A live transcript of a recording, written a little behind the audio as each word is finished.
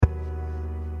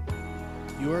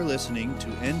You are listening to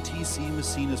NTC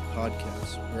Massena's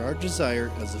podcast, where our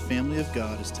desire as the family of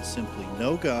God is to simply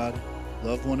know God,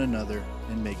 love one another,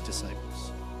 and make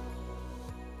disciples.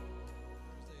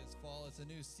 Thursday is fall. It's a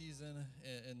new season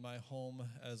in my home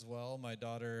as well. My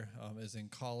daughter is in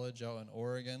college out in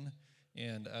Oregon,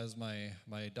 and as my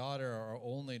daughter, our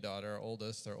only daughter,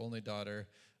 our only daughter,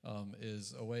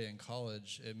 is away in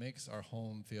college, it makes our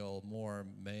home feel more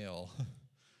male.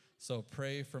 So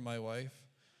pray for my wife.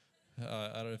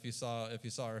 I don't know if you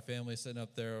saw our family sitting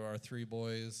up there, our three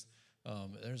boys.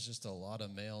 There's just a lot of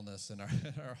maleness in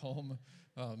our home.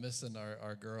 Missing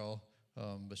our girl,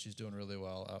 but she's doing really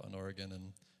well out in Oregon,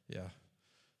 and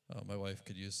my wife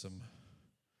could use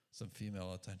some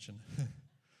female attention,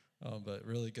 but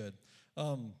really good.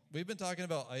 We've been talking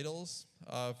about idols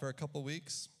for a couple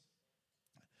weeks.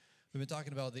 We've been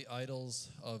talking about the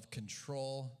idols of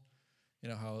control. You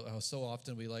know how so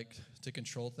often we like to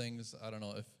control things. I don't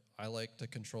know if I like to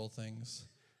control things.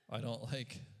 I don't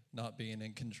like not being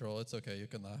in control. It's okay. You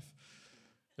can laugh.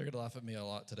 They're going to laugh at me a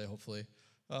lot today, hopefully.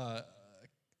 I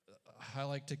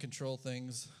like to control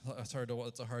things. It's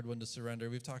a hard one to surrender.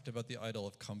 We've talked about the idol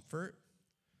of comfort.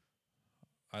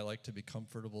 I like to be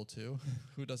comfortable too.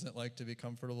 Who doesn't like to be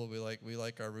comfortable? We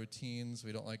like our routines.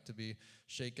 We don't like to be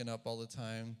shaken up all the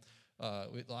time.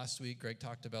 Last week, Greg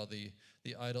talked about the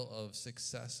idol of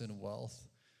success and wealth.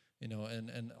 You know,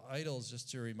 and idols,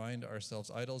 just to remind ourselves,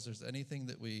 idols, there's anything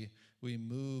that we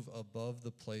move above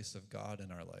the place of God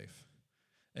in our life.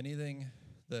 Anything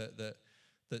that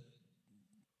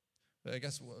I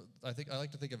guess I like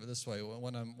to think of it this way.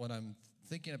 When I'm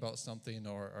thinking about something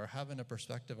or having a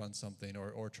perspective on something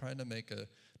or trying to make a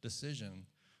decision,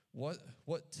 what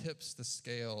tips the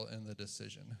scale in the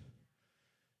decision?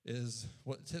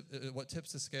 What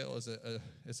tips the scale?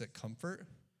 Is it comfort?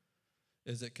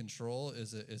 Is it control?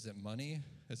 Is it money?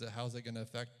 Is it how's it going to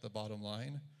affect the bottom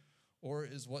line? Or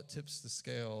is what tips the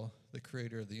scale the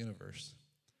creator of the universe?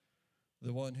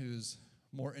 The one who's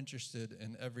more interested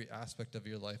in every aspect of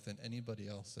your life than anybody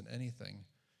else and anything.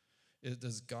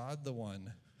 Is God the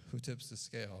one who tips the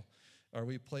scale? Are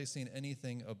we placing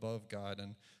anything above God?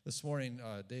 And this morning,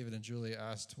 David and Julie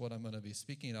asked what I'm going to be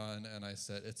speaking on, and I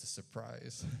said, it's a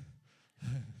surprise.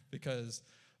 Because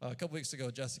a couple weeks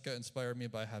ago, Jessica inspired me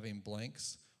by having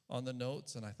blanks on the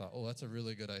notes, and I thought, oh, that's a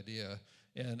really good idea.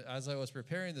 And as I was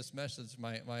preparing this message,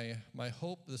 my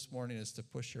hope this morning is to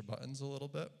push your buttons a little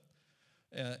bit,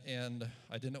 and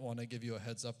I didn't want to give you a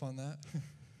heads up on that,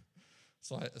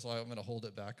 so I'm going to hold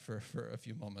it back for a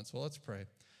few moments. Well, let's pray.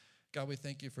 God, we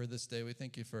thank you for this day. We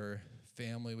thank you for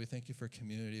family. We thank you for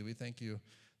community. We thank you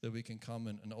that we can come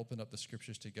and open up the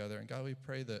scriptures together. And God, we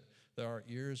pray that our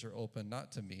ears are open,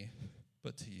 not to me,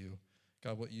 but to you.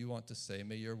 God, what you want to say,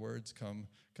 may your words come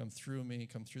through me,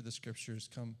 come through the scriptures,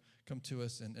 come to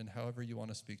us and however you want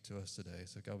to speak to us today.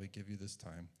 So God, we give you this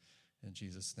time in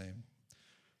Jesus' name.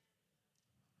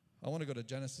 I want to go to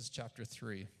Genesis chapter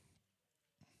 3.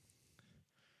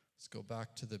 Let's go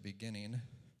back to the beginning.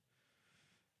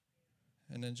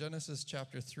 And in Genesis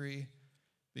chapter 3,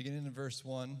 beginning in verse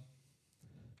 1, it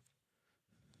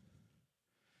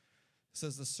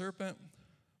says, the serpent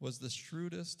was the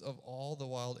shrewdest of all the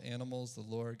wild animals the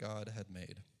Lord God had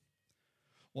made.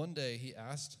 One day he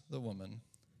asked the woman,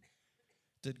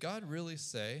 did God really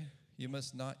say you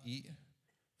must not eat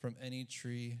from any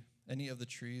of the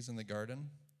trees in the garden?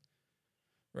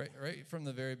 Right from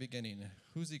the very beginning,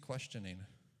 who's he questioning?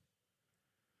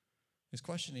 He's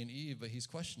questioning Eve, but he's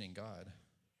questioning God.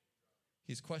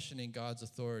 He's questioning God's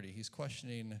authority. He's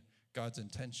questioning God's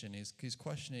intention. He's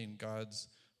questioning God's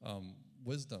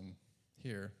wisdom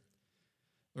here.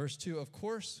 Verse 2, of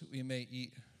course we may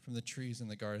eat from the trees in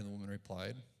the garden, the woman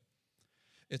replied.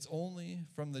 It's only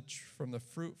from the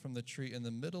fruit from the tree in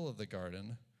the middle of the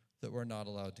garden that we're not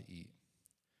allowed to eat.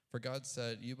 For God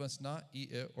said, you must not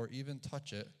eat it or even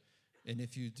touch it, and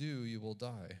if you do, you will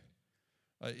die.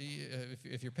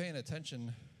 If you're paying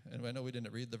attention, and I know we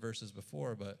didn't read the verses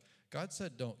before, but God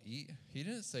said don't eat. He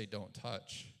didn't say don't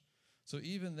touch. So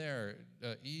even there,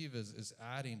 Eve is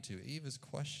adding to, Eve is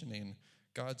questioning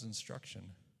God's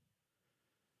instruction.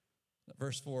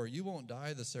 Verse 4, you won't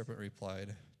die, the serpent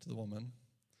replied to the woman,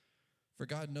 for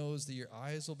God knows that your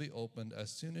eyes will be opened as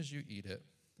soon as you eat it,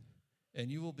 and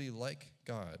you will be like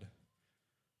God,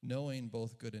 knowing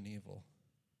both good and evil.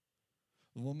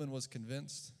 The woman was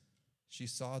convinced. She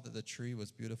saw that the tree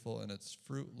was beautiful and its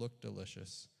fruit looked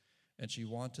delicious, and she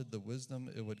wanted the wisdom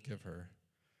it would give her.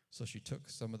 So she took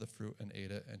some of the fruit and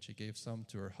ate it, and she gave some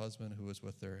to her husband who was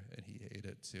with her, and he ate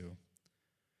it too.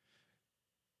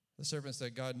 The serpent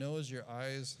said, God knows your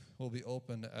eyes will be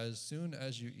opened as soon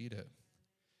as you eat it,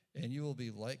 and you will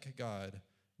be like God,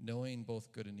 knowing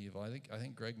both good and evil. I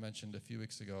think Greg mentioned a few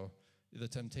weeks ago, the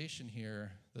temptation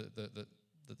here that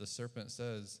the serpent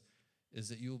says is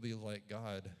that you will be like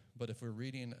God. But if we're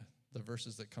reading the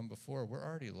verses that come before, we're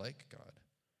already like God.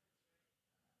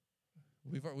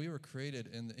 We were created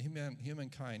in the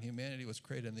humankind. Humanity was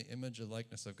created in the image and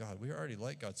likeness of God. We are already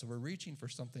like God, so we're reaching for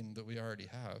something that we already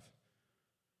have.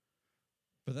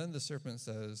 But then the serpent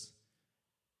says,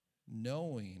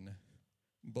 knowing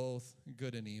both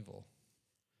good and evil.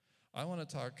 I want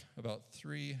to talk about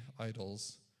 3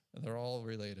 idols, and they're all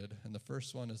related. And the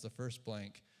first one is the first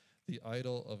blank, the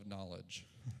idol of knowledge.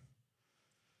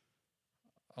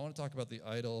 I want to talk about the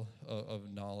idol of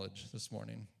knowledge this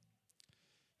morning.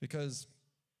 Because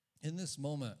in this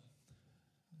moment,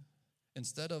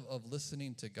 instead of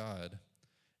listening to God,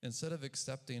 instead of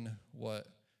accepting what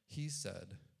he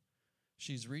said,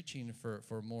 she's reaching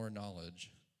for more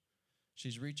knowledge.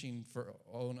 She's reaching for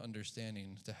own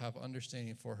understanding, to have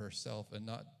understanding for herself and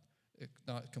not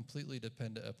completely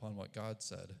dependent upon what God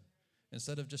said.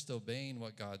 Instead of just obeying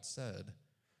what God said,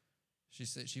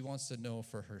 she wants to know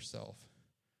for herself.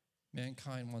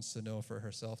 Mankind wants to know for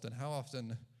herself. And how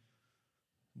often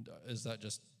is that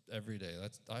just every day?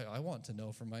 I want to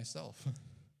know for myself.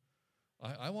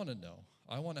 I want to know.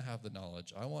 I want to have the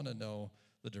knowledge. I want to know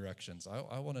the directions.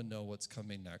 I want to know what's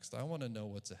coming next. I want to know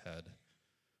what's ahead.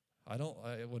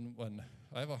 When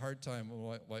I have a hard time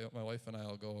when my wife and I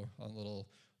will go on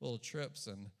little trips,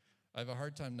 and I have a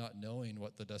hard time not knowing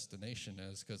what the destination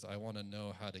is because I want to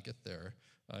know how to get there.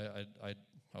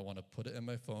 I want to put it in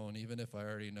my phone, even if I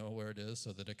already know where it is,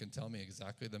 so that it can tell me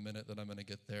exactly the minute that I'm going to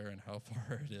get there and how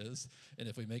far it is. And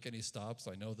if we make any stops,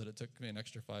 I know that it took me an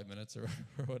extra 5 minutes or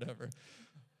whatever.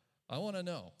 I want to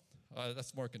know.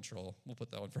 That's more control. We'll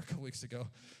put that one for a couple weeks ago.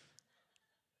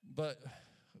 But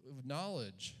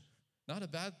knowledge, not a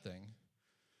bad thing.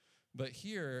 But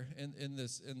here in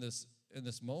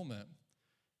this moment,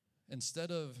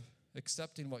 instead of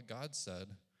accepting what God said,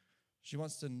 she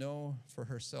wants to know for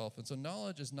herself. And so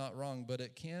knowledge is not wrong, but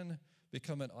it can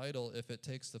become an idol if it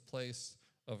takes the place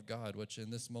of God, which in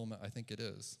this moment I think it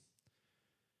is.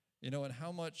 And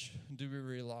how much do we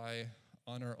rely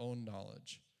on our own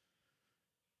knowledge?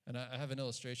 And I have an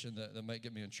illustration that might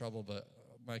get me in trouble, but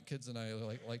my kids and I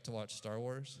like to watch Star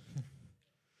Wars.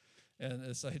 And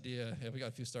this idea, we got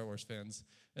a few Star Wars fans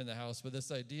in the house, but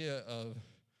this idea of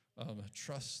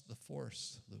trust the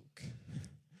Force, Luke.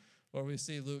 Where we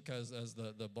see Luke has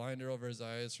the blinder over his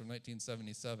eyes from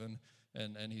 1977,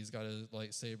 and he's got his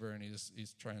lightsaber, and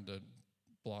he's trying to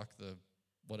block the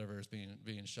whatever is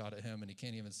being shot at him, and he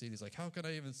can't even see. He's like, how can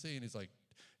I even see? And he's like,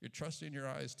 you're trusting your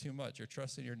eyes too much. You're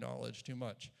trusting your knowledge too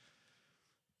much.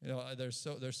 There's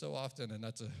so often, and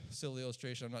that's a silly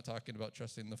illustration. I'm not talking about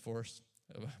trusting the Force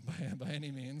by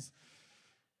any means.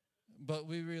 But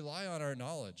we rely on our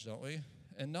knowledge, don't we?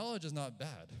 And knowledge is not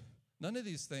bad. None of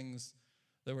these things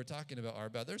that we're talking about are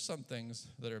bad. There's some things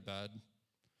that are bad.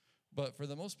 But for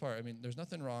the most part, there's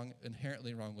nothing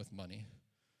inherently wrong with money.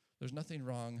 There's nothing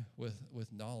wrong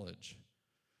with knowledge.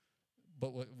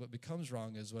 But what becomes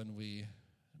wrong is when we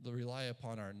rely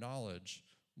upon our knowledge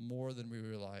more than we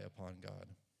rely upon God.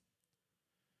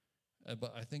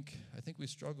 But I think we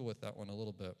struggle with that one a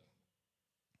little bit.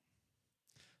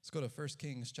 Let's go to 1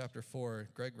 Kings chapter 4.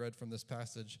 Greg read from this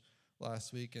passage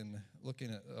last week and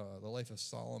looking at the life of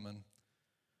Solomon.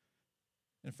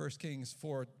 In 1 Kings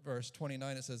 4, verse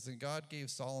 29, it says, "And God gave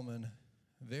Solomon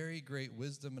very great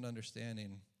wisdom and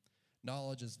understanding,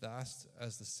 knowledge as vast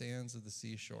as the sands of the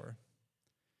seashore.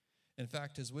 In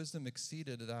fact, his wisdom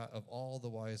exceeded that of all the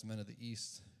wise men of the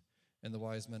East and the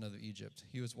wise men of Egypt.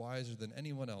 He was wiser than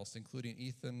anyone else, including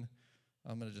Ethan."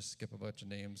 I'm going to just skip a bunch of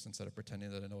names instead of pretending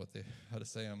that I know how to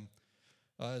say them.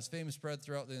 His fame spread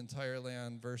throughout the entire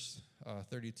land. Verse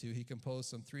 32, he composed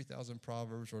some 3,000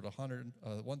 proverbs, wrote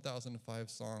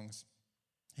 1,005 songs.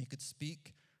 He could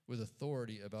speak with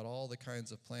authority about all the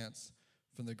kinds of plants,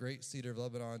 from the great cedar of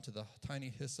Lebanon to the tiny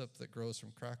hyssop that grows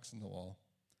from cracks in the wall.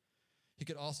 He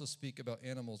could also speak about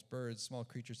animals, birds, small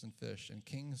creatures, and fish. And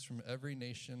kings from every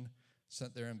nation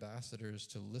sent their ambassadors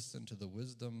to listen to the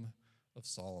wisdom of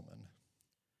Solomon.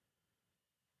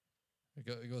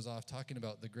 It goes off talking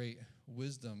about the great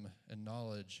wisdom and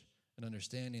knowledge and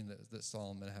understanding that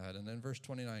Solomon had. And then verse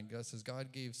 29, God says,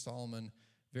 God gave Solomon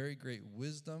very great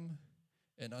wisdom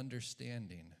and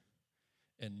understanding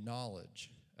and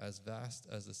knowledge as vast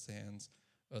as the sands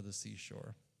of the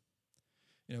seashore.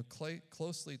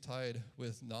 Closely tied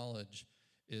with knowledge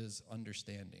is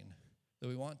understanding, that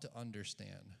we want to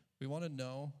understand. We want to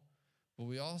know, but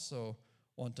we also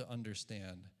want to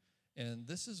understand. And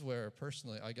this is where,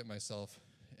 personally, I get myself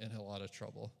in a lot of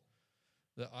trouble.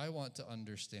 that I want to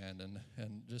understand.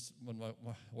 And just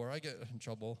where I get in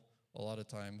trouble a lot of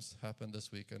times, happened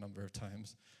this week a number of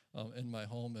times, in my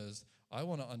home is I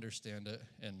want to understand it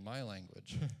in my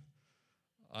language.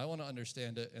 I want to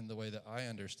understand it in the way that I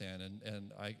understand.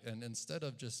 And instead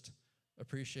of just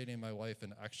appreciating my wife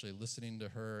and actually listening to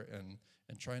her and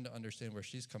trying to understand where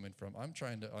she's coming from, I'm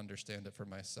trying to understand it for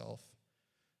myself.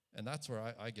 And that's where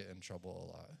I get in trouble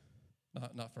a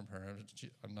lot. Not from her.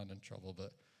 I'm not in trouble,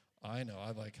 but I know.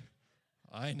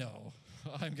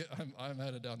 I'm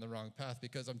headed down the wrong path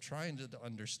because I'm trying to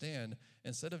understand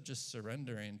instead of just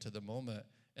surrendering to the moment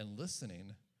and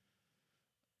listening.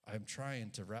 I'm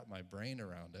trying to wrap my brain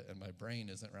around it, and my brain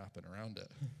isn't wrapping around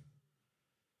it.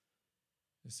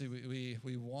 You see,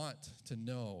 we want to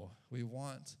know. We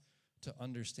want to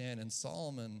understand. And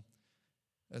Solomon,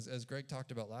 as Greg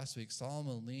talked about last week,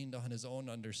 Solomon leaned on his own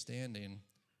understanding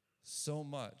so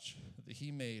much that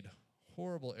he made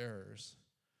horrible errors.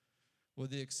 With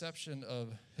the exception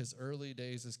of his early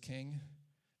days as king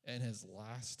and his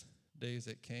last days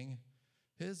as king,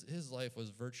 his life was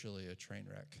virtually a train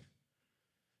wreck.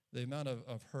 The amount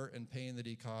of hurt and pain that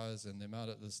he caused and the amount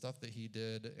of the stuff that he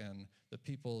did and the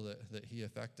people that he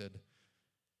affected,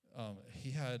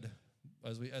 he had,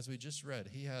 as we just read,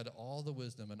 he had all the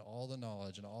wisdom and all the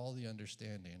knowledge and all the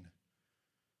understanding,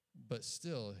 but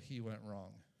still he went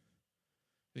wrong.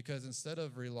 Because instead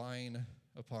of relying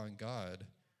upon God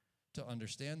to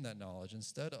understand that knowledge,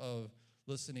 instead of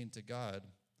listening to God,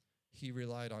 he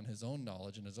relied on his own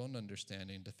knowledge and his own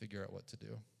understanding to figure out what to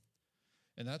do.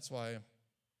 And that's why,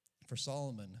 for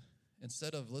Solomon,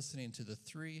 instead of listening to the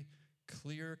 3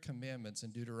 clear commandments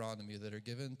in Deuteronomy that are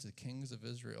given to kings of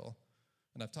Israel,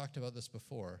 and I've talked about this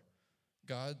before,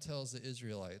 God tells the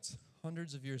Israelites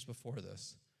hundreds of years before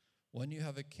this, when you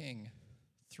have a king,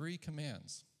 3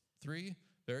 commands, 3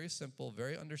 very simple,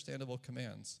 very understandable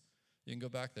commands. You can go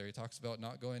back there. He talks about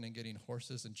not going and getting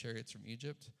horses and chariots from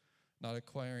Egypt, not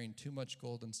acquiring too much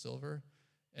gold and silver,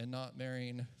 and not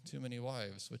marrying too many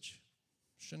wives, which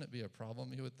shouldn't be a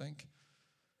problem, you would think,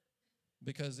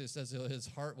 because it says his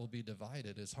heart will be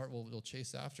divided. His heart will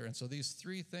chase after. And so these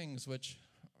 3 things, which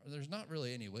there's not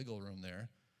really any wiggle room there,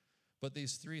 but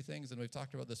these 3 things, and we've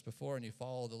talked about this before, and you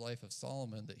follow the life of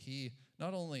Solomon, that he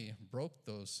not only broke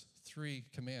those 3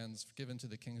 commands given to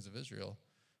the kings of Israel,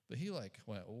 but he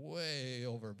went way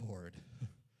overboard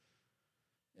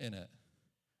in it.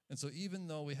 And so even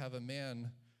though we have a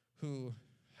man who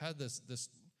had this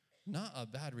not a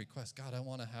bad request, God, I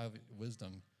want to have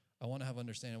wisdom, I want to have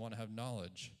understanding, I want to have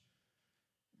knowledge,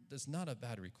 that's not a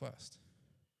bad request.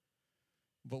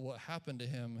 But what happened to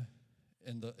him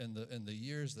in the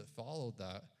years that followed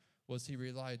that was he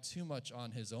relied too much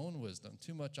on his own wisdom,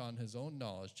 too much on his own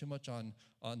knowledge, too much on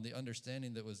the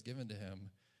understanding that was given to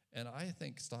him, and I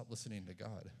think stopped listening to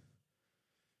God.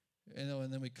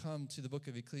 And then we come to the book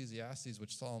of Ecclesiastes,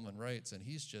 which Solomon writes, and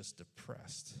he's just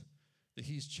depressed. That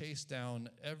he's chased down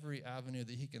every avenue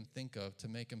that he can think of to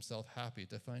make himself happy,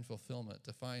 to find fulfillment,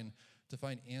 to find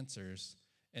answers,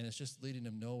 and it's just leading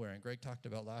him nowhere. And Greg talked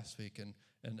about last week and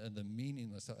the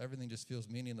meaningless, how everything just feels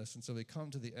meaningless. And so we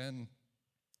come to the end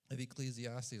of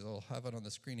Ecclesiastes. I'll have it on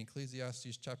the screen.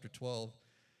 Ecclesiastes chapter 12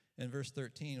 and verse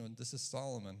 13, and this is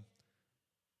Solomon.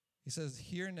 He says,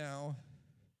 "Here now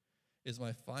is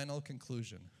my final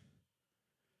conclusion.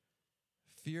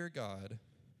 Fear God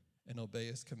and obey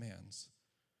his commands,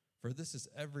 for this is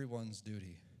everyone's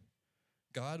duty.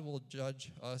 God will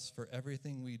judge us for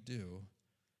everything we do,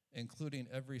 including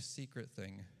every secret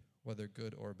thing, whether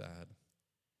good or bad.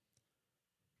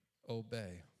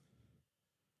 Obey."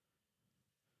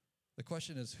 The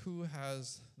question is, who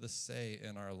has the say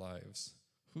in our lives?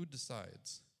 Who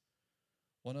decides?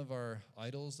 One of our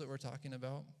idols that we're talking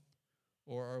about?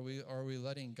 Or are we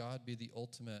letting God be the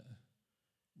ultimate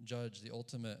judge, the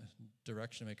ultimate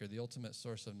direction maker, the ultimate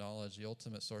source of knowledge, the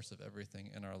ultimate source of everything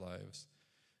in our lives?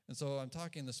 And so I'm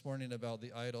talking this morning about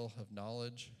the idol of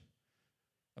knowledge.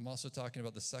 I'm also talking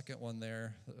about the second one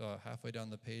there, halfway down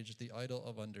the page, the idol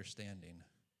of understanding.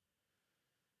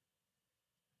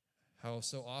 How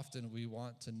so often we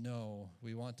want to know,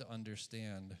 we want to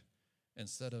understand,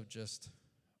 instead of just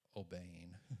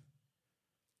obeying.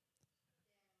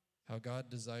 How God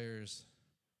desires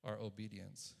our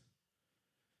obedience.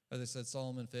 As I said,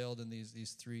 Solomon failed in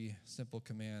these 3 simple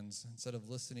commands. Instead of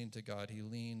listening to God, he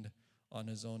leaned on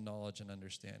his own knowledge and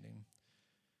understanding.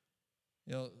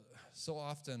 You know, so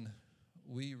often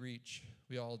we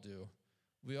all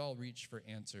reach for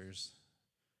answers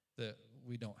that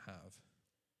we don't have.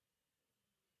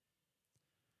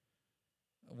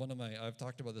 I've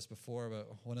talked about this before,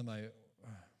 but one of my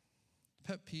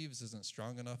pet peeves isn't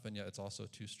strong enough, and yet it's also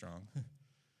too strong.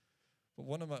 But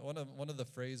One of the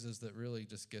phrases that really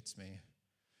just gets me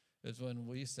is when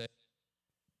we say,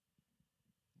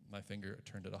 my finger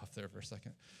turned it off there for a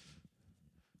second.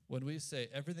 When we say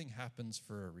everything happens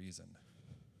for a reason.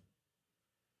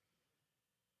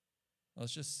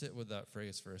 Let's just sit with that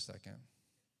phrase for a second.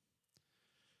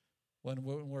 When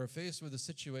we're faced with a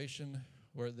situation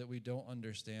that we don't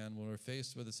understand, when we're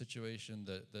faced with a situation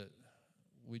that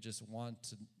we just want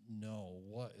to know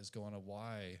what is going on,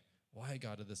 why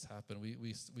God did this happen,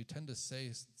 we tend to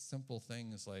say simple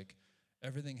things like,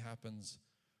 everything happens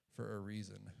for a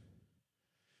reason.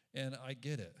 And I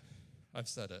get it. I've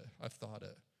said it. I've thought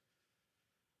it.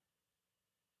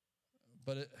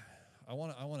 But I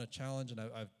want to challenge, and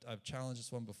I've challenged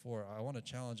this one before. I want to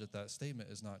challenge that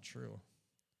statement is not true.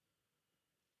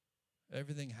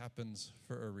 Everything happens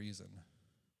for a reason.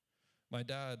 My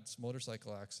dad's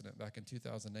motorcycle accident back in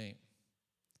 2008,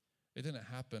 it didn't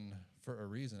happen for a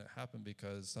reason. It happened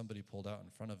because somebody pulled out in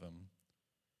front of him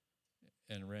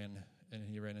and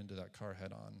he ran into that car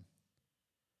head on.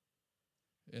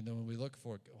 And then when we look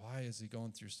for, why is he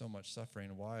going through so much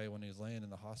suffering? Why, when he's laying in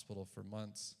the hospital for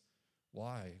months,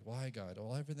 why? Why, God?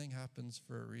 Well, everything happens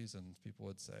for a reason, people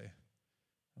would say.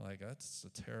 Like, that's a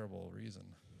terrible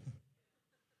reason.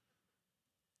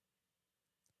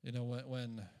 You know,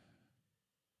 when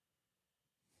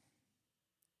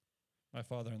my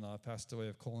father-in-law passed away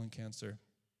of colon cancer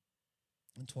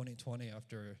in 2020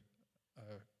 after an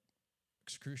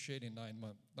excruciating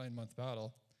nine-month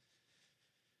battle,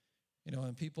 you know,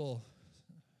 and people,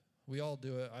 we all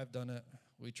do it. I've done it.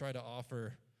 We try to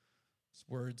offer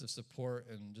words of support,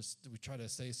 and we try to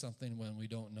say something when we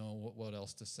don't know what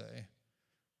else to say.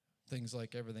 Things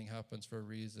like everything happens for a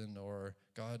reason, or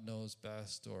God knows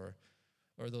best, or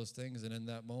those things. And in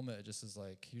that moment, it just is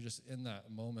like, you're just in that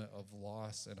moment of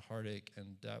loss and heartache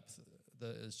and depth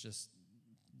that is just,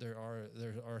 there are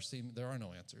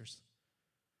no answers.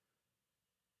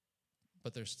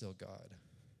 But there's still God.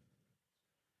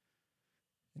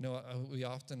 You know, we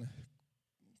often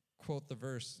quote the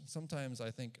verse, sometimes I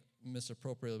think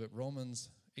misappropriately, but Romans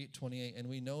 8:28, and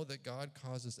we know that God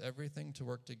causes everything to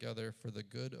work together for the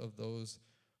good of those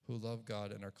who love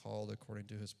God and are called according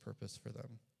to his purpose for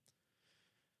them.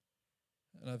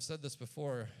 And I've said this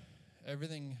before,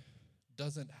 everything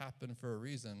doesn't happen for a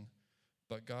reason,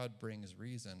 but God brings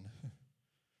reason.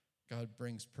 God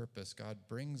brings purpose. God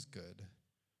brings good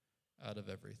out of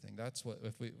everything. That's what,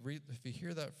 if we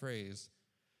hear that phrase,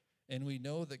 and we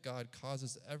know that God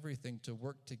causes everything to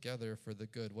work together for the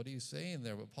good. What he's saying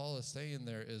there, what Paul is saying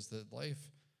there, is that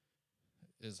life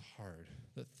is hard,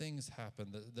 that things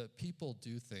happen, that people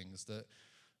do things, that,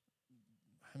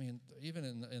 I mean, even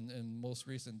in most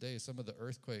recent days, some of the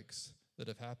earthquakes that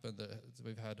have happened, that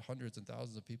we've had hundreds and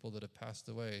thousands of people that have passed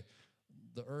away,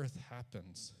 the earth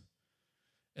happens.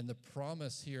 And the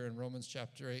promise here in Romans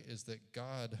chapter 8 is that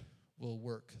God will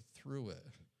work through it.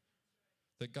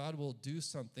 That God will do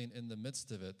something in the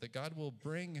midst of it, that God will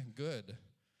bring good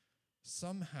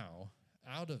somehow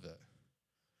out of it.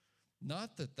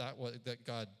 Not that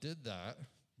God did that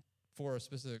for a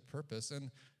specific purpose,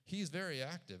 and he's very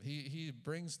active. He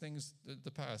brings things to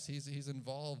pass. He's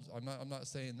involved. I'm not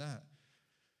saying that.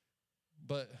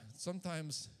 But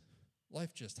sometimes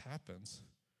life just happens.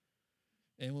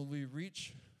 And when we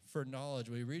reach for knowledge,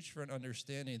 we reach for an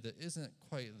understanding that isn't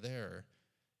quite there,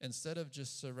 instead of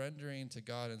just surrendering to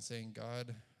God and saying,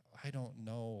 God, I don't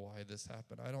know why this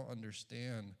happened. I don't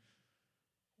understand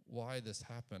why this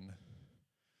happened,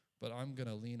 but I'm going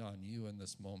to lean on you in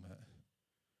this moment.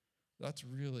 That's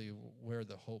really where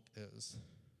the hope is.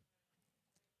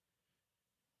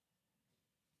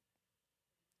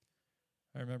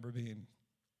 I remember being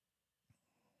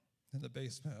in the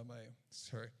basement of I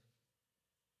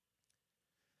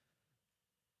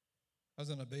was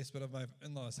in the basement of my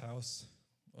in-laws' house.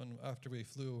 After we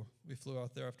flew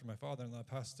out there after my father-in-law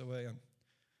passed away,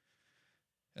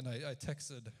 and I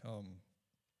texted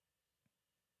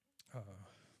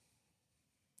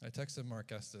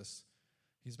Mark Estes.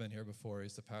 He's been here before.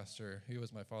 He's the pastor. He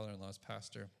was my father-in-law's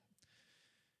pastor.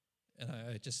 And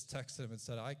I just texted him and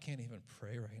said, I can't even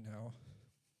pray right now.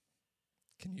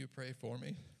 Can you pray for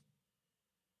me?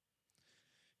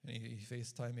 And he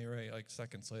FaceTimed me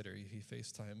seconds later. He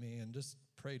FaceTimed me and just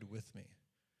prayed with me.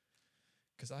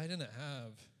 Because I didn't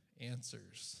have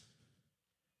answers.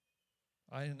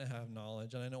 I didn't have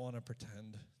knowledge, and I don't want to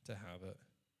pretend to have it.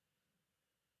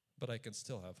 But I can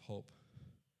still have hope.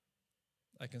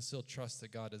 I can still trust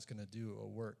that God is going to do a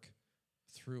work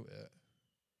through it.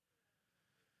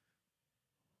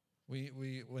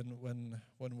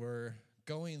 When we're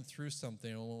going through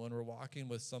something, when we're walking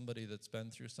with somebody that's been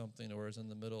through something or is in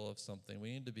the middle of something,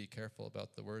 we need to be careful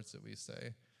about the words that we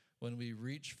say. When we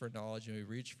reach for knowledge and we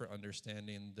reach for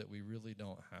understanding that we really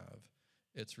don't have,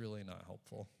 it's really not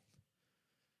helpful.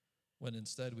 When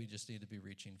instead we just need to be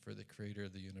reaching for the creator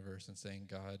of the universe and saying,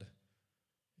 God,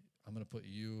 I'm going to put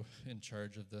you in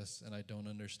charge of this, and I don't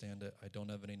understand it. I don't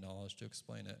have any knowledge to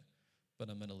explain it, but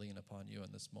I'm going to lean upon you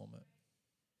in this moment.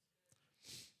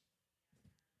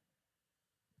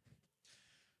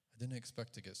 I didn't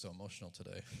expect to get so emotional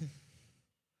today.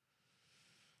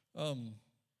 I've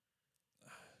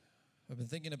been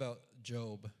thinking about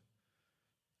Job.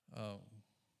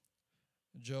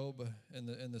 Job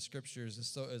in the scriptures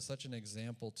is such an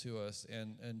example to us,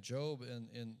 and Job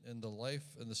in the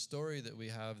life and the story that we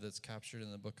have that's captured in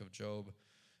the book of Job,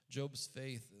 Job's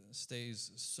faith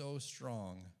stays so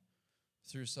strong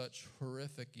through such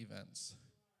horrific events,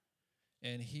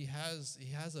 and he has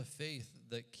a faith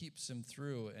that keeps him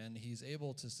through, and he's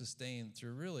able to sustain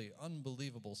through really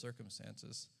unbelievable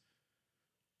circumstances.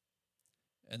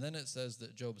 And then it says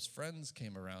that Job's friends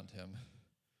came around him,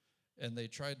 and they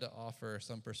tried to offer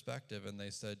some perspective, and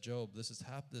they said, Job, this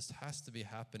has to be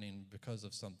happening because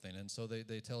of something. And so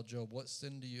they tell Job, what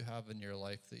sin do you have in your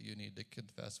life that you need to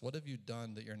confess? What have you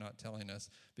done that you're not telling us?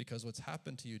 Because what's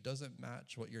happened to you doesn't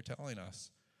match what you're telling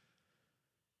us.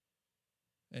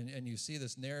 And you see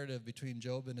this narrative between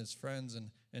Job and his friends,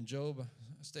 and Job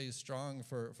stays strong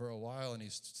for a while, and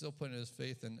he's still putting his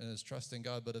faith and his trust in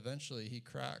God, but eventually he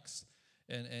cracks,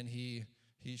 and he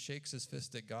shakes his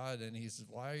fist at God, and he says,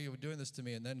 why are you doing this to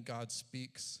me? And then God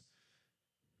speaks,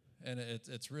 and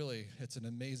it's an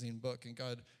amazing book, and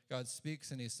God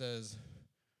speaks, and he says,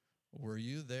 were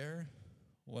you there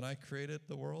when I created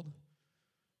the world?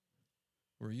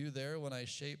 Were you there when I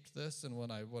shaped this, and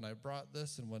when I brought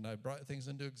this, and when I brought things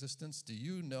into existence? Do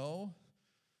you know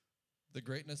the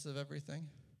greatness of everything?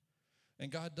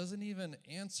 And God doesn't even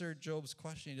answer Job's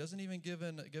question. He doesn't even give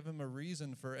him a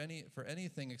reason for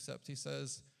anything, except he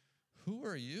says, who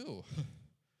are you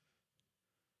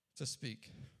to speak?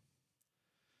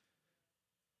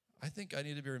 I think I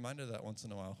need to be reminded of that once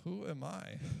in a while. Who am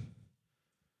I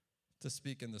to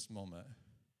speak in this moment?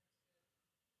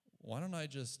 Why don't I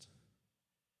just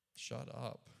shut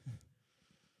up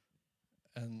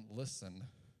and listen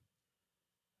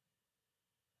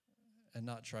and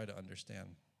not try to understand?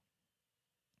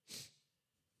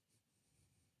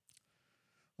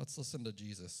 Let's listen to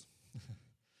Jesus.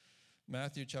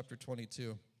 Matthew chapter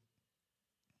 22.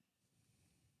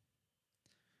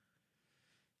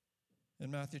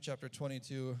 In Matthew chapter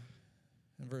 22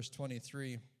 and verse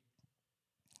 23,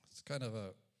 it's kind of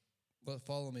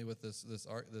follow me with this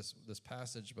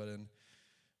passage, but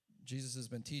Jesus has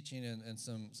been teaching, and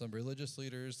some religious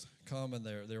leaders come, and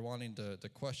they're wanting to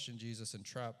question Jesus and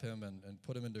trap him and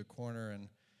put him into a corner. And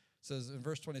it says in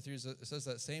verse 23, it says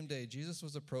that same day Jesus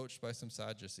was approached by some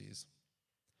Sadducees,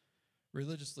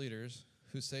 religious leaders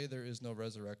who say there is no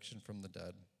resurrection from the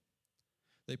dead.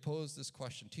 They posed this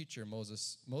question, Teacher,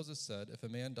 Moses said, if a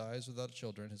man dies without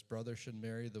children, his brother should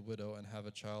marry the widow and have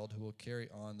a child who will carry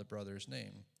on the brother's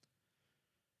name.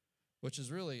 Which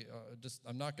is really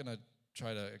I'm not going to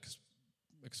try to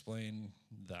explain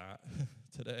that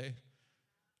today,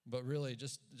 but really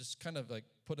just kind of like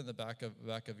put in the back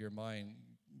of your mind,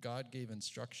 God gave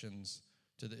instructions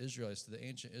to the Israelites, to the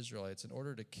ancient Israelites, in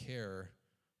order to care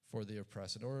for the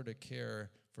oppressed, in order to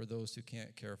care for those who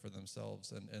can't care for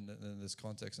themselves in this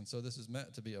context. And so this is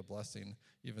meant to be a blessing,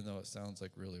 even though it sounds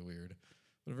like really weird.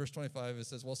 But in verse 25, it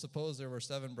says, well, suppose there were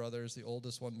 7 brothers, the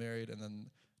oldest one married and then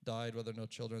died with no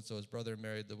children, so his brother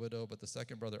married the widow, but the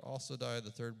second brother also died, the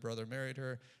third brother married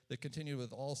her. They continued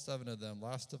with all 7 of them.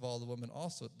 Last of all, the woman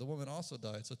also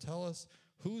died. So tell us,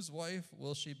 whose wife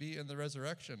will she be in the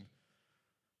resurrection?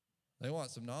 They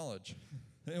want some knowledge.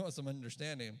 They want some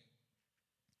understanding.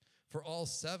 For all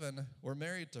 7 were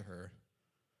married to her,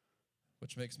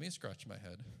 which makes me scratch my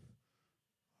head.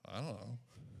 I don't know.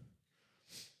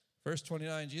 Verse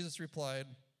 29, Jesus replied,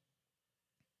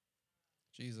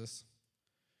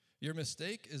 your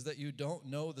mistake is that you don't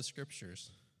know the scriptures,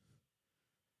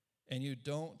 and you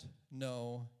don't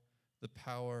know the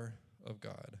power of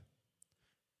God.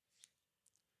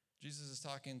 Jesus is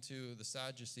talking to the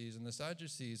Sadducees, and the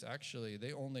Sadducees actually,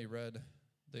 they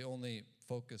only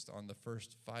focused on the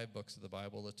first 5 books of the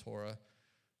Bible, the Torah,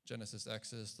 Genesis,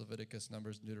 Exodus, Leviticus,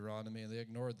 Numbers, Deuteronomy, and they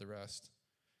ignored the rest.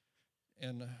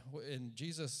 And in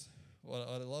Jesus, what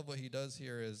I love what he does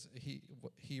here is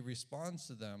he responds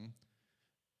to them,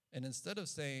 and instead of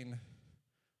saying,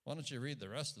 why don't you read the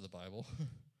rest of the Bible?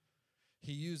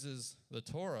 He uses the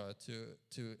Torah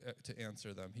to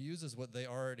answer them. He uses what they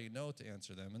already know to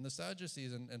answer them. And the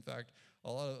Sadducees, in fact,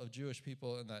 a lot of Jewish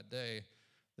people in that day,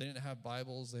 they didn't have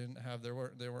Bibles. There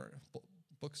weren't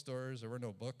bookstores. There were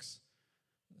no books.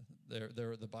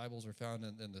 The Bibles were found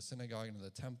in the synagogue and in the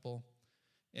temple,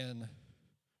 and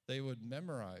they would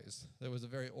memorize. There was a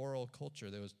very oral culture.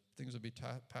 Things would be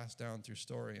passed down through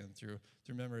story and through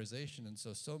memorization. And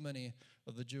so many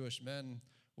of the Jewish men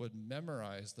would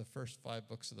memorize the first 5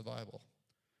 books of the Bible.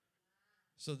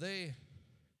 So they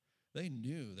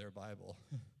knew their Bible.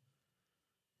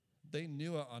 They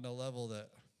knew it on a level that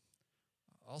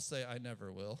I'll say I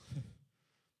never will.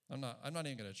 I'm not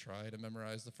even going to try to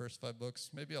memorize the first 5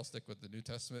 books. Maybe I'll stick with the New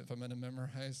Testament if I'm going to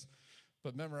memorize.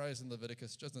 But memorizing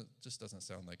Leviticus just doesn't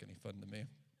sound like any fun to me.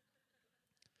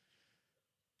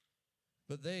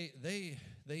 But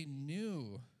they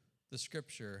knew the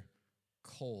Scripture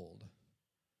cold.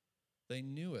 They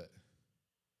knew it.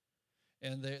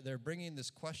 And they're bringing this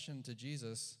question to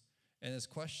Jesus, and this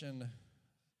question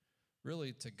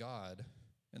really to God,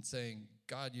 and saying,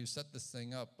 God, you set this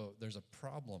thing up, but there's a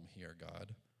problem here,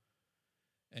 God.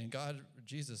 And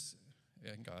Jesus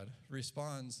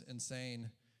responds in saying,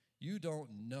 you don't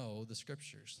know the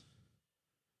Scriptures.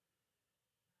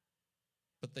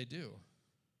 But they do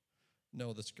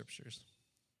know the Scriptures.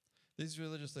 These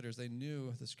religious leaders, they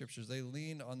knew the Scriptures. They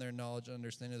leaned on their knowledge and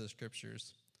understanding of the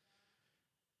Scriptures.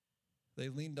 They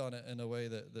leaned on it in a way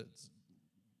that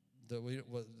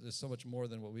is so much more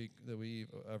than what we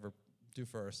ever do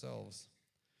for ourselves.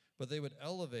 But they would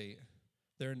elevate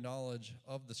their knowledge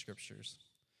of the Scriptures.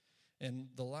 And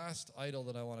the last idol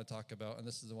that I want to talk about, and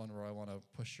this is the one where I want to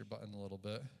push your button a little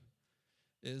bit,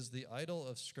 is the idol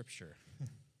of Scripture.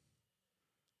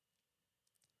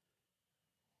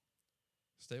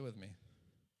 Stay with me.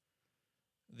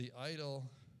 The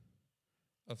idol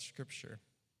of Scripture.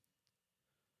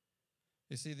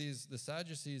 You see, the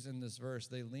Sadducees in this verse,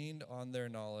 they leaned on their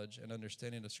knowledge and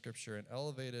understanding of Scripture and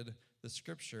elevated the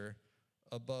Scripture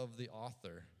above the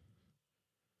author,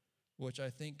 which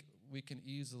I think we can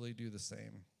easily do the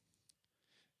same.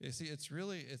 You see, it's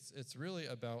really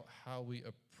about how we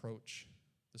approach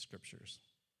the Scriptures.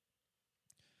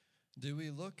 Do we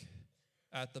look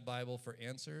at the Bible for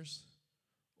answers,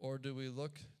 or do we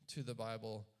look to the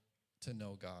Bible to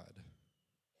know God?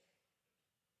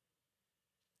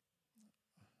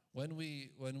 When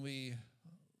we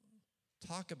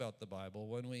talk about the Bible,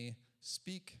 when we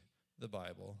speak the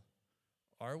Bible,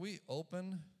 are we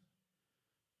open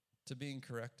to being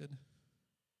corrected?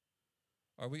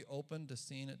 Are we open to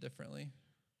seeing it differently?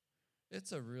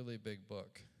 It's a really big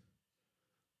book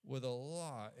with a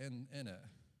lot in it.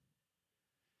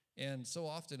 And so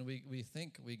often we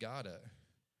think we got it.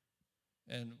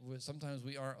 And sometimes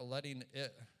we aren't letting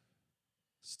it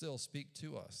still speak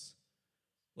to us,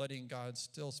 letting God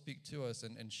still speak to us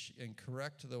and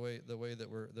correct the way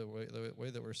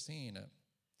that we're seeing it.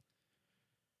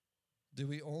 Do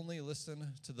we only listen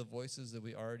to the voices that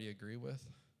we already agree with?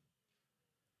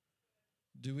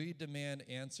 Do we demand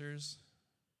answers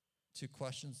to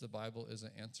questions the Bible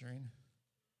isn't answering?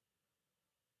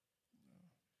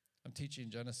 I'm teaching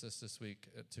Genesis this week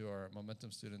to our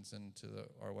Momentum students and to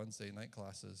our Wednesday night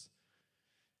classes.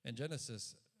 And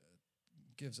Genesis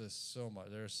gives us so much.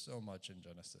 There's so much in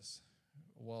Genesis.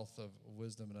 Wealth of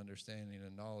wisdom and understanding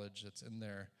and knowledge that's in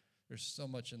there. There's so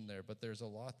much in there, but there's a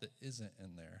lot that isn't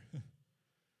in there.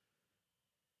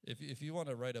 If you want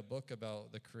to write a book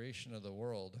about the creation of the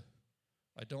world,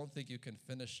 I don't think you can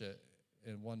finish it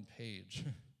in one page.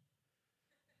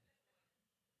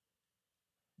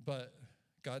 But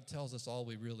God tells us all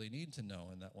we really need to know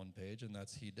in that one page, and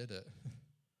that's He did it.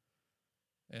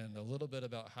 And a little bit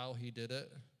about how He did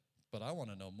it, but I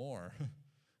want to know more.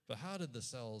 But how did the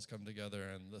cells come together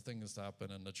and the things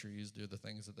happen and the trees do the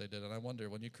things that they did? And I wonder,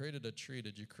 when you created a tree,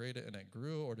 did you create it and it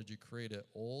grew, or did you create it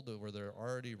old? Or were there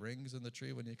already rings in the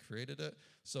tree when you created it?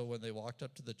 So when they walked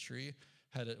up to the tree,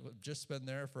 had it just been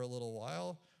there for a little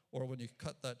while? Or when you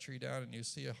cut that tree down and you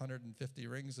see 150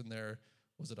 rings in there,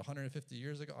 was it 150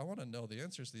 years ago? I want to know the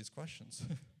answers to these questions.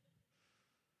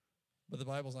 But the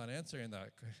Bible's not answering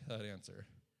that answer.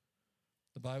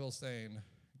 The Bible's saying,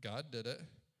 God did it,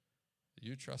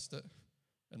 you trust it,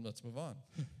 and let's move on.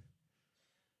 And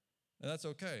that's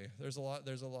okay. There's a lot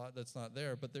that's not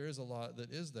there, but there is a lot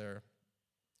that is there.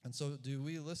 And so do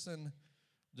we listen?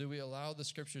 Do we allow the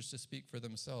Scriptures to speak for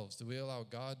themselves? Do we allow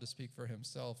God to speak for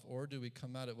Himself? Or do we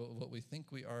come at it with what we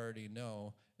think we already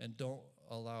know and don't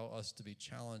allow us to be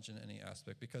challenged in any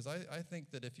aspect? Because I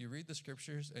think that if you read the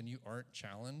Scriptures and you aren't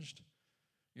challenged,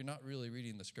 you're not really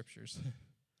reading the Scriptures.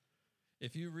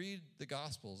 If you read the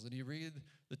Gospels and you read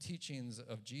the teachings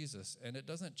of Jesus and it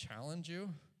doesn't challenge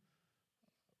you,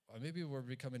 maybe we're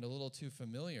becoming a little too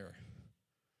familiar,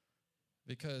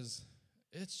 because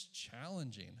it's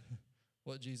challenging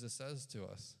what Jesus says to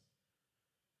us.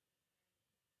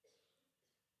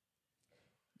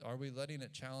 Are we letting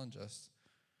it challenge us?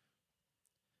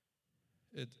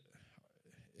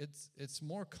 It's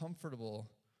more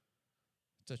comfortable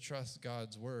to trust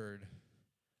God's word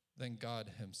than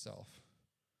God himself.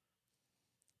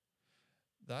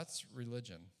 That's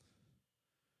religion.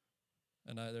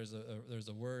 And there's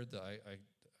a word that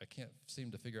I can't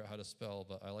seem to figure out how to spell,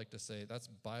 but I like to say that's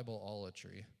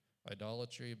Bibleolatry.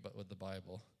 Idolatry, but with the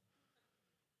Bible.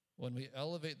 When we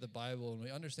elevate the Bible and we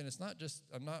understand, it's not just,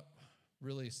 I'm not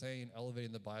really saying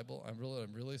elevating the Bible. What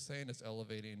I'm really saying is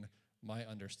elevating my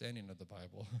understanding of the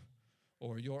Bible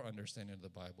or your understanding of the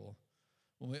Bible.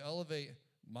 When we elevate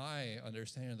my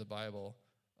understanding of the Bible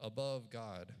above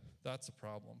God, that's a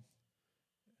problem.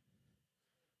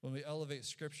 When we elevate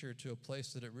Scripture to a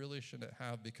place that it really shouldn't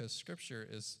have, because Scripture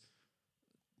is,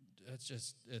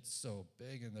 it's so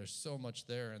big and there's so much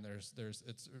there, and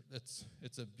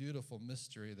it's a beautiful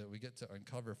mystery that we get to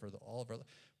uncover for all of our.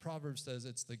 Proverbs says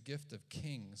it's the gift of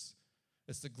kings.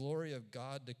 It's the glory of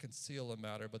God to conceal a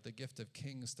matter, but the gift of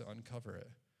kings to uncover it.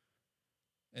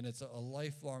 And it's a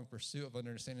lifelong pursuit of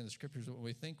understanding the Scriptures. When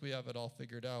we think we have it all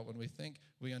figured out, when we think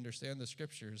we understand the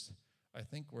Scriptures, I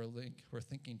think we're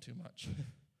thinking too much.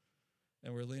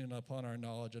 And we're leaning upon our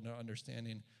knowledge and our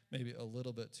understanding maybe a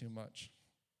little bit too much.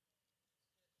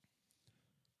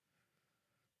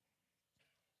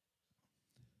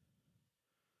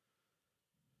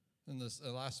 In this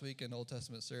last week in Old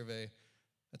Testament survey,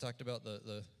 I talked about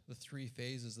the three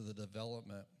phases of the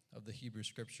development of the Hebrew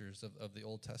Scriptures of the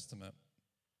Old Testament,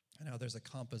 and how there's a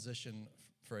composition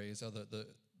phrase, how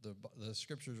the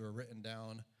Scriptures were written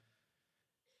down,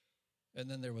 and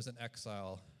then there was an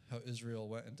exile, how Israel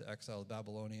went into exile. The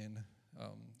Babylonian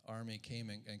army came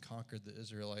and conquered the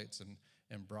Israelites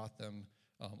and brought them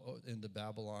into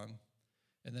Babylon.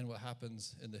 And then what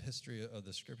happens in the history of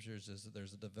the Scriptures is that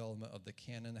there's a development of the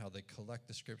canon, how they collect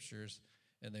the Scriptures,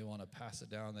 and they want to pass it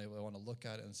down. They want to look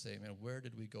at it and say, man, where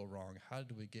did we go wrong? How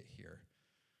did we get here?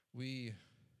 We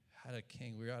had a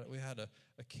king. We had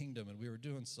a kingdom, and we were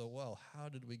doing so well. How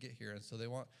did we get here? And so they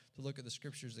want to look at the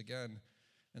Scriptures again.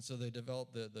 And so they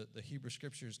develop the Hebrew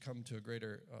Scriptures come to a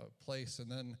greater place. And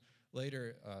then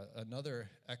later, another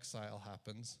exile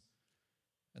happens,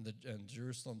 and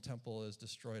Jerusalem temple is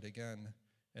destroyed again.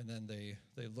 And then they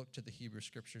look to the Hebrew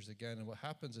Scriptures again. And what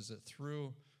happens is that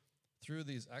through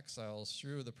these exiles,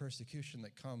 through the persecution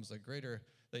that comes,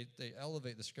 they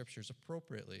elevate the Scriptures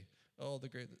appropriately.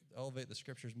 Elevate the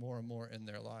Scriptures more and more in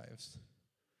their lives.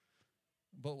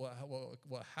 But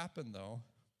what happened, though,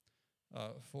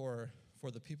 for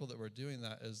the people that were doing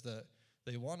that is that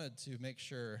they wanted to make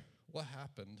sure what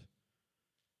happened.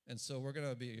 And so we're going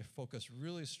to be focused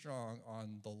really strong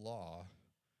on the law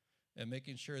and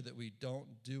making sure that we don't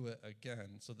do it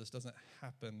again, so this doesn't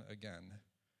happen again.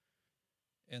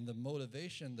 And the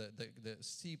motivation that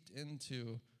seeped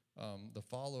into the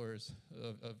followers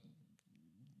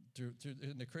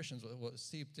in the Christians, what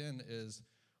seeped in is,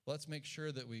 let's make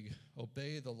sure that we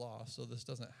obey the law so this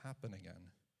doesn't happen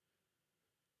again.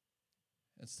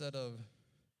 Instead of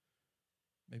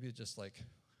maybe just like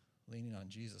leaning on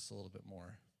Jesus a little bit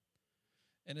more.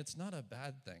 And it's not a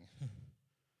bad thing.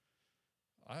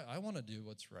 I want to do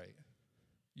what's right.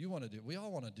 We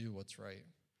all want to do what's right.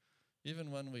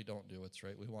 Even when we don't do what's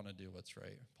right, we want to do what's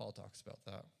right. Paul talks about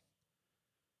that.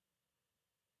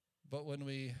 But when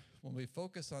we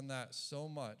focus on that so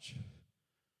much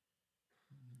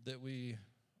that we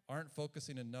aren't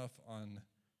focusing enough on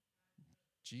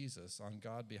Jesus, on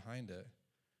God behind it,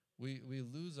 we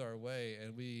lose our way,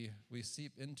 and we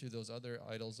seep into those other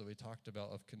idols that we talked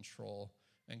about of control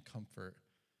and comfort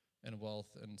and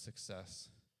wealth and success.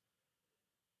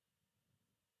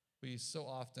 We so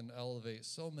often elevate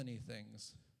so many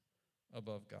things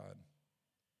above God.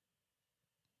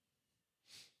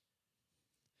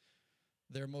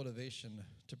 Their motivation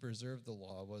to preserve the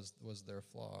law was their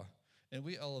flaw. And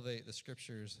we elevate the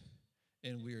Scriptures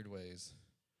in weird ways.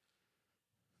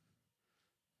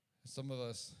 Some of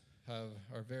us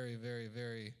are very, very,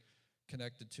 very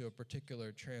connected to a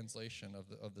particular translation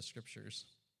of the Scriptures,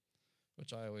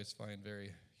 which I always find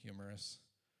very humorous,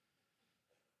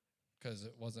 because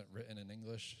it wasn't written in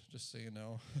English, just so you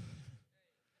know.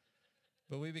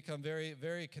 But we become very,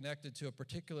 very connected to a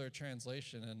particular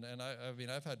translation, and I mean,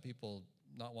 I've had people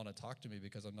not want to talk to me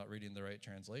because I'm not reading the right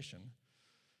translation.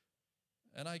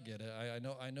 And I get it.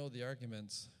 I know the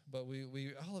arguments, but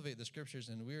we elevate the Scriptures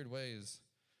in weird ways.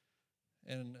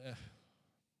 And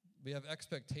we have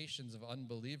expectations of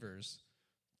unbelievers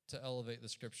to elevate the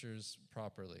scriptures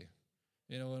properly.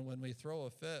 You know, when we throw a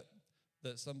fit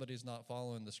that somebody's not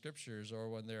following the scriptures, or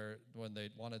when they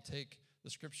want to take the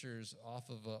scriptures off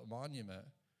of a monument,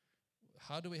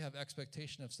 how do we have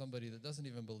expectation of somebody that doesn't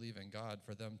even believe in God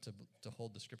for them to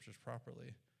hold the scriptures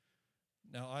properly?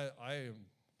 Now,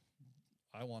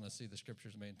 I want to see the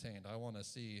scriptures maintained. I want to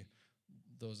see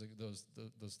those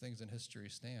things in history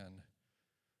stand.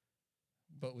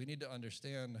 But we need to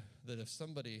understand that if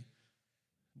somebody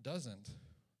doesn't,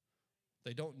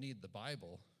 they don't need the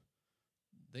Bible.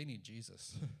 They need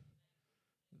Jesus.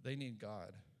 They need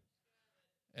God.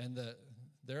 And that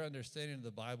their understanding of the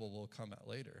Bible will come at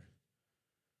later.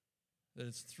 That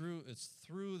it's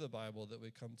through the Bible that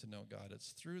we come to know God.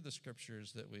 It's through the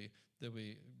scriptures that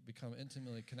we become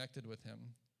intimately connected with him.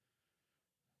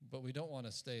 But we don't want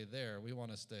to stay there. We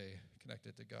want to stay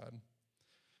connected to God.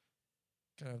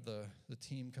 Kind of the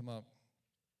team come up.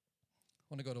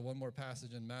 I want to go to one more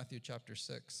passage in Matthew chapter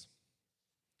 6.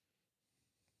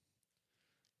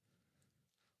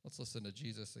 Let's listen to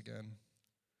Jesus again.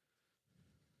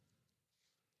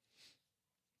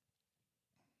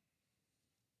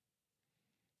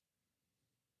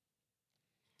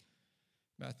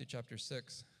 Matthew chapter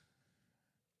 6.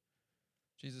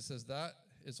 Jesus says, "That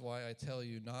is why I tell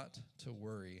you not to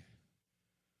worry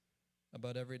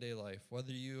about everyday life,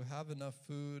 whether you have enough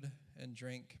food and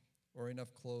drink or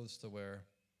enough clothes to wear.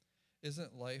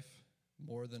 Isn't life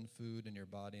more than food and your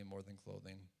body more than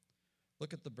clothing?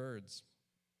 Look at the birds.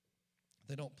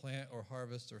 They don't plant or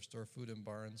harvest or store food in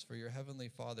barns, for your heavenly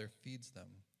Father feeds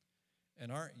them.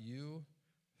 And aren't you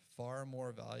far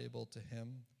more valuable to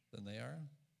him than they are?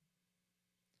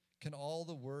 Can all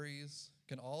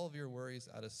of your worries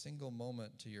add a single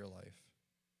moment to your life?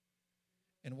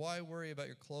 And why worry about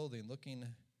your clothing? Look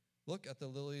at the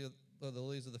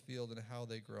lilies of the field and how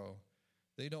they grow.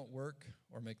 They don't work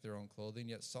or make their own clothing,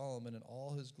 yet Solomon in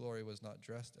all his glory was not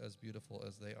dressed as beautiful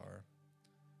as they are.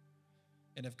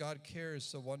 And if God cares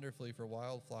so wonderfully for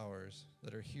wildflowers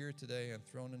that are here today and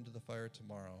thrown into the fire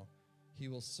tomorrow, he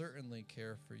will certainly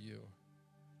care for you.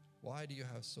 Why do you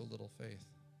have so little faith?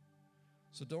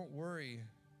 So don't worry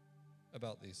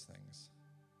about these things,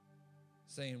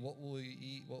 saying, what will we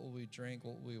eat, what will we drink,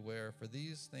 what will we wear? For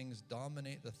these things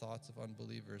dominate the thoughts of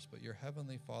unbelievers, but your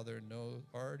heavenly Father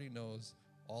already knows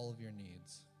all of your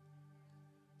needs.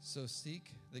 So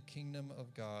seek the kingdom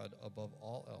of God above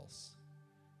all else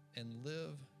and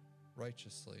live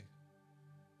righteously,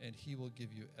 and he will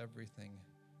give you everything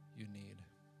you need."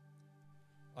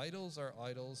 Idols are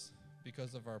idols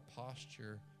because of our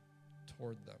posture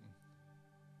toward them.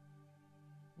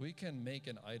 We can make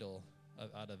an idol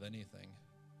out of anything,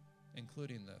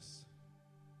 including this.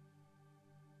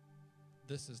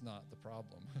 This is not the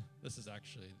problem. This is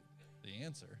actually the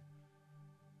answer,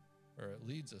 or it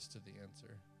leads us to the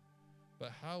answer.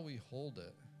 But how we hold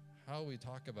it, how we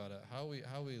talk about it, how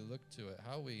we look to it,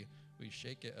 how we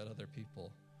shake it at other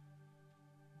people,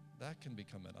 that can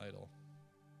become an idol.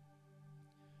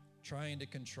 Trying to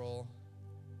control,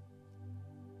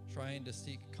 trying to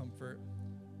seek comfort,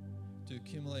 to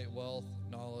accumulate wealth,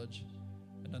 knowledge,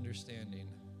 and understanding.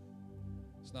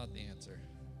 It's not the answer.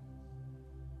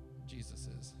 Jesus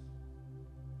is.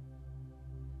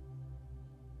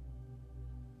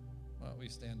 Why don't we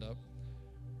stand up?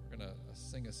 We're going to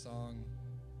sing a song.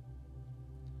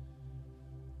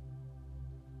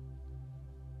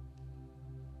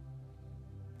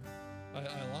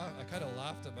 I kind of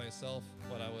laughed at myself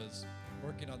when I was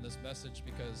working on this message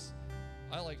because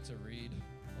I like to read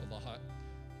a lot.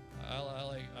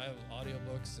 I have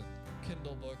audiobooks and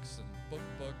Kindle books and book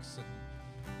books, and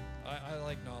I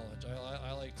like knowledge.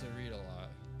 I like to read a lot.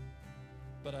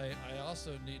 But I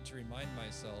also need to remind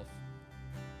myself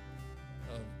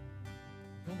of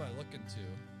who am I looking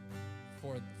to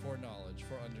for knowledge,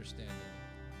 for understanding.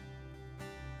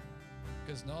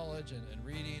 Because knowledge and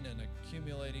reading and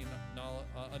accumulating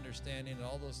understanding and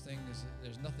all those things,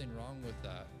 there's nothing wrong with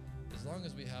that, as long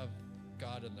as we have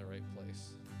God in the right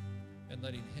place and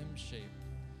letting him shape.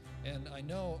 And I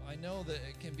know that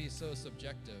it can be so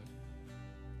subjective,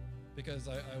 because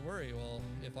I worry, well,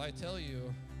 if I tell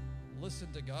you,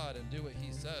 listen to God and do what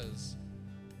he says,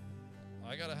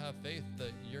 I got to have faith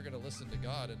that you're going to listen to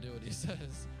God and do what he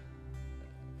says.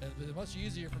 And it's much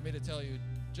easier for me to tell you,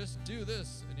 just do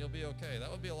this and you'll be okay. That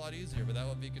would be a lot easier, but that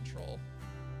would be control.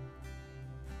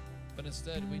 But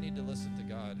instead, we need to listen to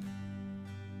God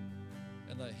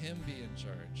and let him be in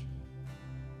charge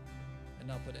and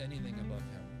not put anything above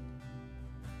him.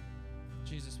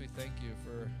 Jesus, we thank you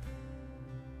for,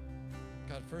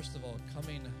 God, first of all,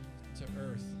 coming to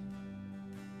earth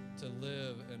to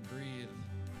live and breathe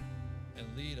and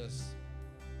lead us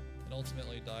and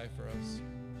ultimately die for us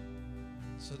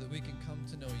so that we can come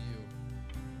to know you.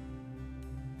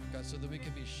 God, so that we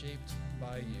can be shaped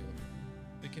by you.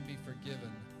 We can be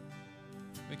forgiven.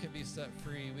 We can be set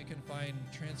free. We can find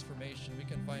transformation. We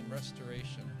can find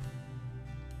restoration.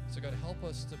 So God, help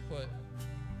us to put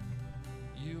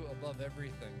you above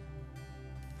everything,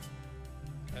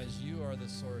 as you are the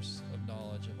source of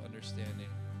knowledge, of understanding.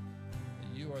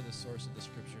 And you are the source of the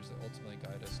scriptures that ultimately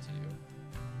guide us to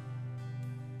you.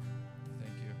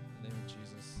 Thank you. In the name of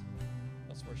Jesus,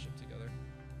 let's worship together.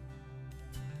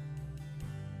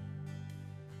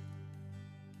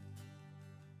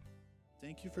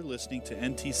 Thank you for listening to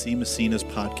NTC Massena's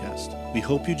podcast. We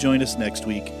hope you join us next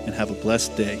week and have a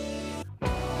blessed day.